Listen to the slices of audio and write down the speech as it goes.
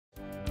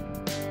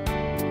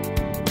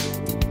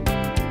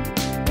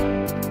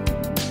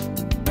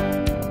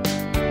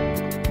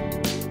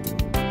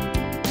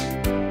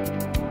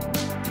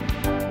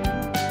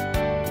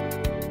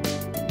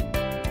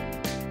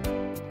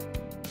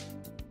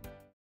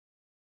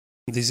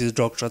This is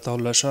Dr.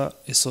 Shah,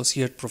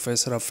 Associate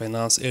Professor of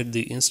Finance at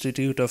the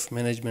Institute of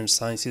Management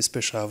Sciences,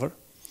 Peshawar.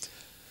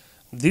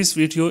 This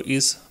video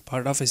is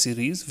part of a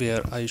series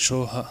where I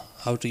show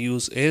how to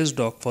use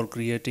ASDOC for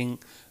creating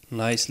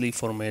nicely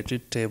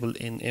formatted table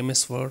in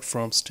MS Word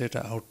from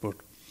Stata output.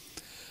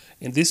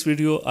 In this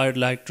video, I'd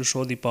like to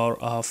show the power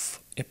of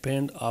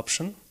append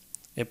option.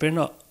 Append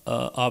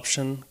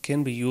option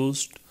can be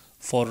used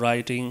for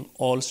writing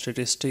all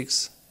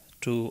statistics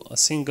to a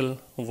single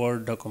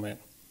Word document.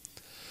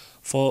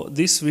 For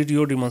this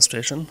video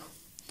demonstration,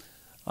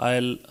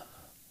 I'll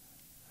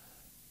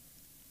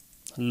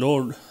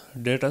load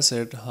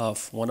dataset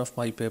of one of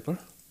my paper,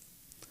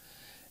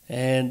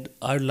 and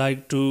I'd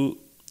like to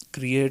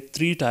create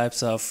three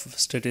types of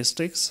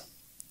statistics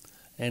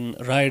and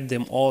write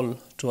them all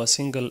to a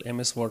single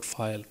MS Word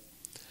file.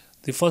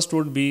 The first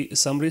would be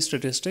summary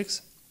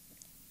statistics,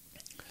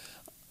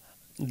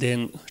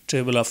 then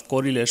table of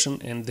correlation,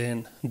 and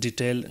then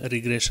detailed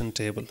regression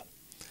table.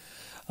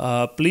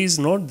 Please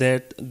note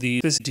that the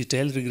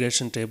detailed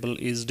regression table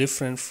is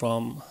different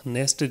from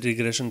nested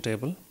regression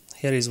table.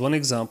 Here is one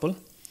example.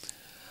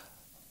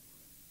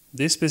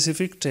 This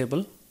specific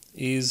table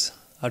is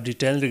a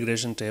detailed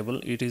regression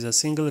table. It is a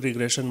single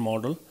regression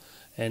model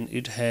and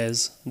it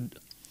has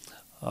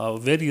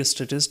various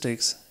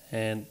statistics,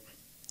 and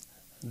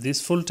this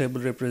full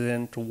table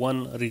represents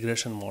one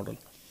regression model.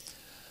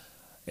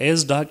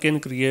 ASDOC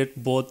can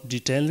create both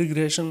detailed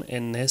regression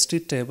and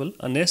nested table.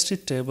 A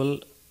nested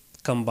table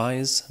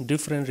combines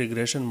different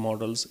regression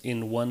models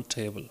in one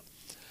table.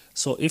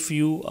 So if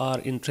you are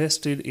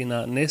interested in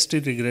a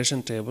nested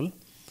regression table,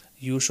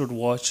 you should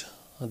watch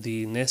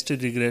the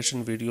nested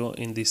regression video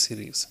in this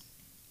series.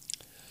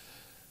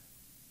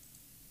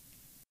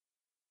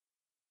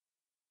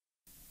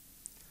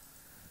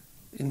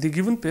 In the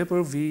given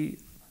paper, we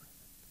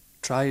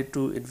try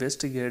to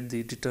investigate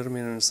the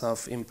determinants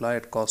of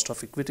implied cost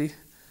of equity.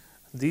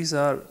 These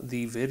are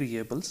the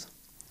variables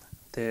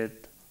that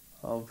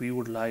we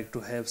would like to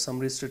have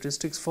summary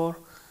statistics for.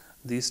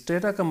 The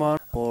Stata command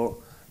for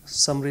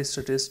summary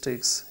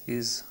statistics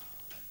is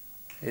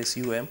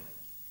SUM,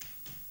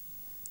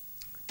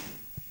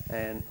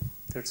 and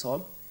that's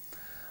all.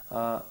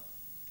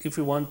 If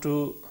you want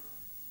to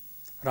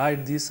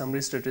write this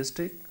summary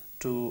statistic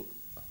to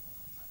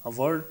a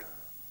Word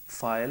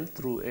file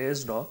through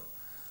ASDOC,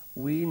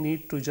 we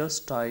need to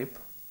just type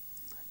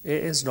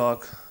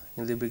ASDOC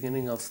in the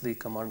beginning of the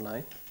command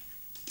line,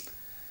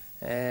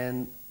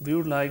 and we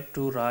would like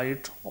to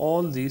write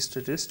all these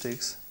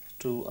statistics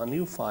to a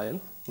new file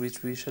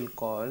which we shall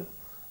call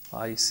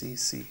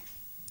ICC.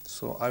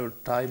 So I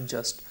would type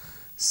just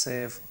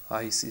save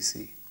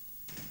ICC.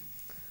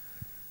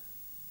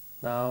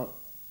 Now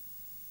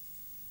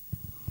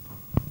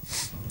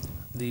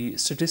the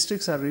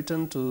statistics are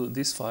written to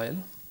this file,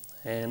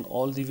 and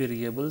all the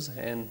variables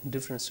and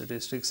different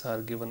statistics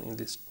are given in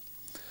this.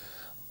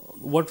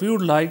 What we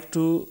would like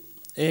to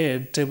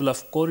add table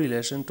of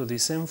correlation to the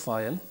same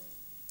file.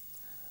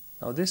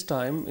 Now this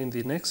time in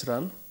the next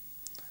run,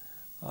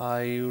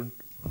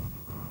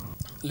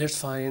 let's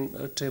find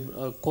a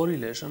table a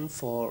correlation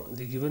for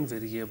the given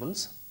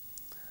variables,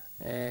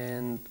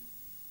 and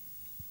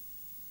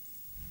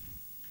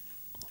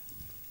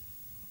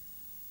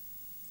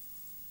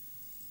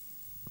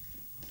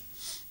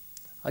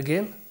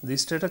again the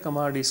Stata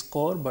command is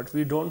core, but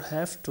we don't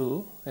have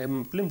to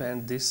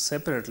implement this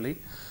separately.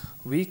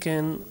 We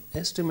can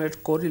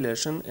estimate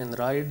correlation and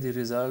write the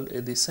result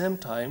at the same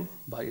time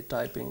by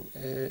typing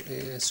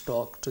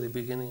ASDOC to the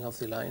beginning of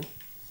the line,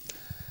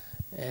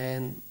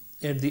 and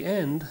at the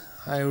end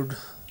I would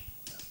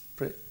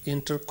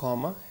enter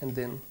comma and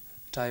then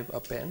type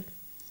append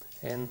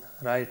and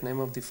write name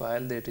of the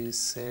file, that is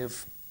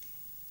save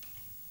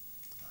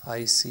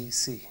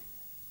ICC,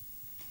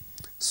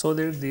 so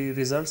that the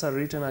results are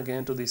written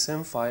again to the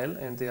same file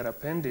and they are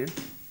appended.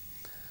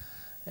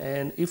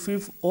 And if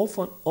we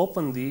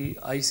open the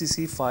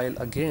ICC file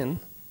again,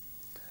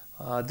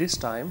 this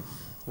time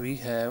we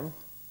have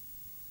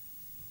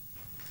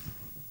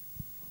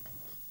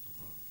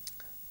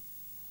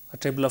a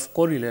table of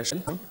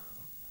correlation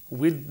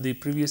with the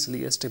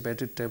previously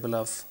estimated table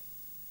of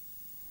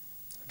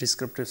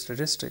descriptive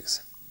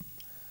statistics.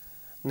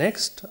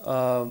 Next,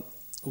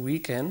 we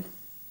can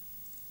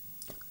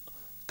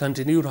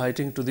continue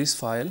writing to this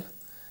file,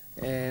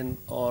 and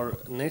our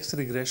next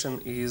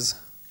regression is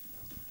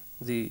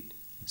the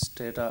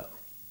Stata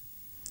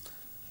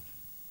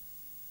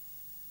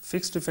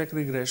fixed effect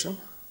regression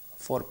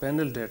for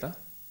panel data.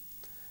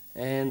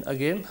 And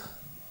again,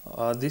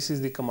 this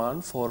is the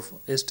command for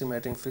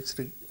estimating fixed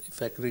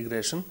effect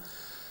regression.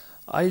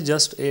 I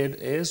just add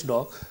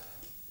ASDOC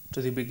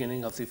to the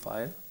beginning of the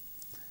file,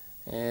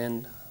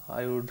 and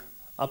I would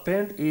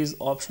append is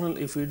optional.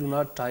 If we do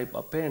not type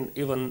append,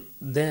 even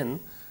then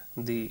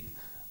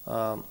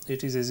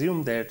it is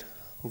assumed that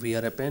we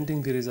are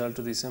appending the result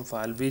to the same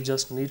file. We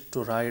just need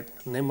to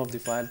write name of the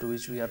file to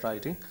which we are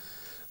writing.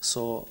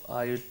 So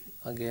I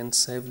again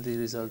save the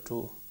result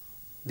to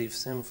the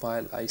same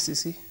file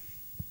ICC,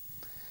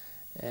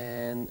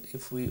 and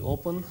if we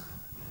open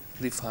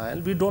the file.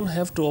 We don't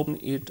have to open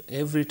it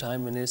every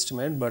time in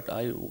estimate, but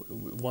I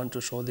want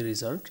to show the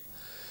result.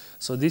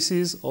 So this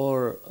is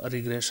our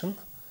regression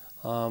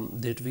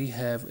that we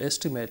have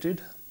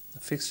estimated,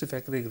 fixed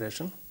effect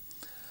regression.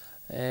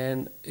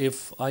 And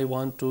if I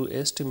want to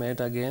estimate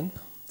again,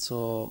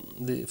 so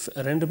the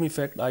random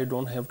effect, I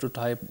don't have to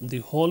type the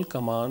whole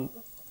command.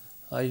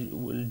 I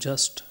will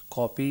just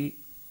copy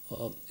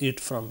it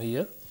from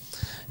here,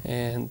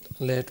 and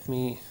let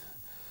me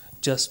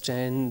just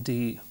change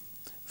the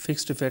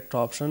fixed effect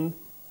option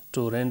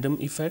to random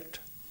effect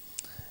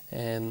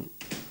and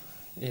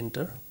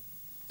enter,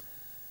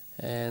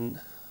 and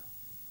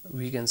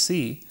we can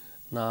see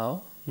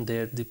now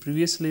that the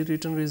previously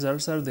written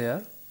results are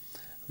there.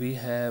 We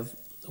have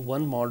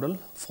one model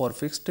for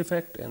fixed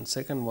effect and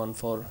second one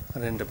for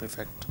random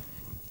effect.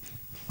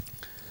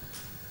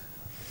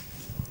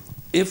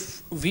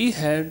 If we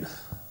had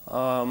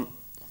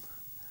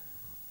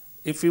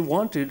if we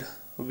wanted,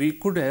 we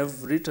could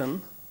have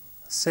written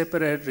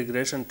separate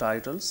regression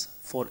titles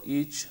for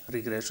each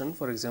regression.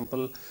 For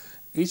example,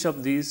 each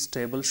of these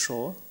tables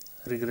show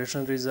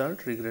regression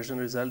result.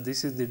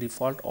 This is the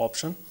default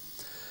option,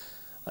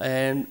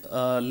 and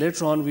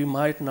later on we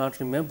might not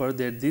remember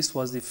that this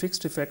was the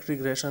fixed effect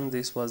regression,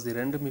 this was the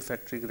random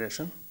effect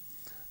regression.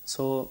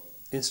 So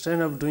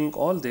instead of doing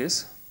all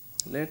this,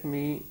 let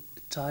me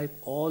type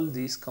all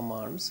these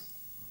commands.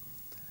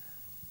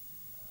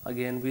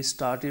 Again, we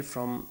started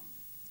from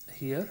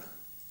here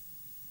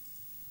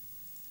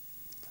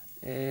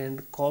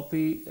and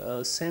copy,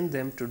 send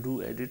them to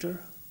do editor.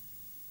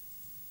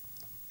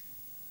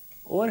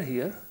 Over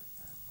here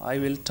I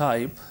will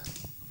type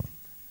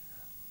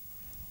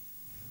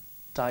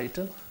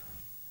title.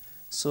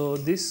 So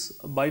this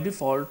by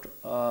default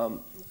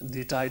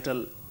the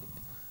title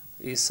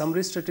is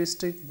summary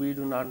statistic. We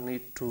do not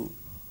need to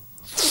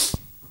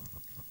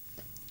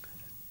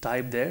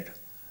type that.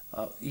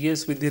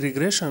 Yes, with the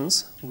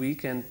regressions we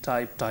can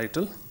type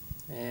title,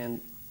 and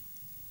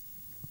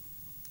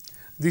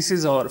this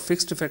is our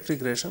fixed effect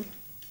regression.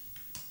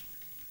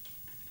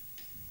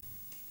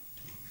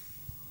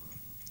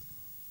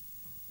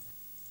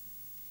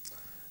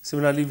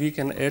 Similarly, we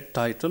can add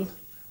title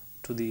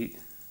to the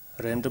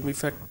random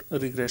effect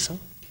regression.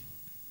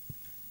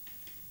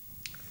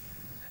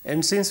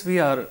 And since we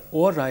are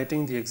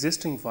overwriting the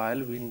existing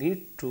file, we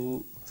need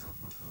to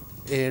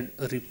add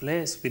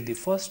replace with the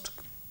first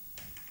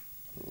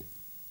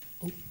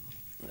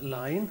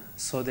line,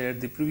 so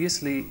that the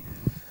previously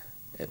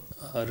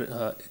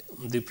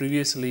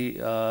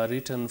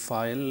written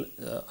file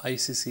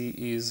ICC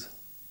is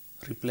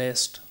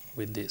replaced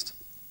with this.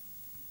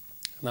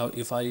 Now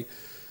if I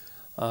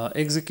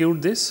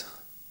execute this,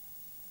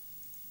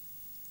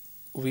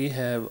 we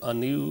have a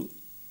new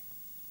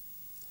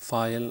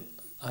file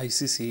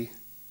ICC,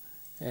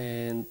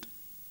 and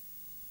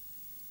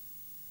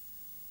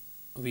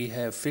we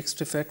have fixed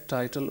effect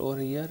title over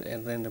here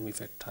and random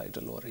effect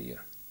title over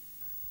here.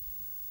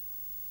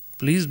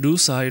 Please do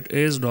cite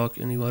ASDOC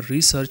in your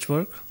research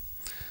work.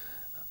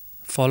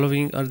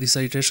 Following are the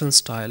citation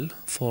style.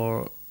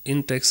 For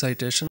in-text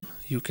citation,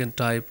 you can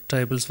type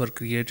tables were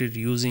created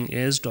using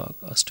ASDOC,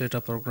 a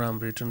Stata program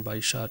written by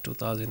Shah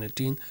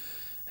 2018.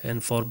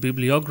 And for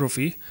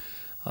bibliography,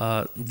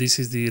 this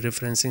is the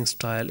referencing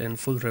style and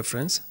full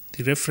reference.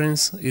 The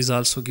reference is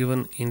also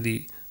given in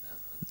the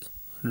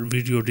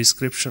video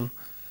description.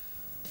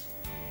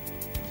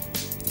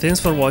 Thanks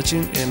for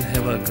watching and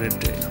have a great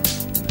day.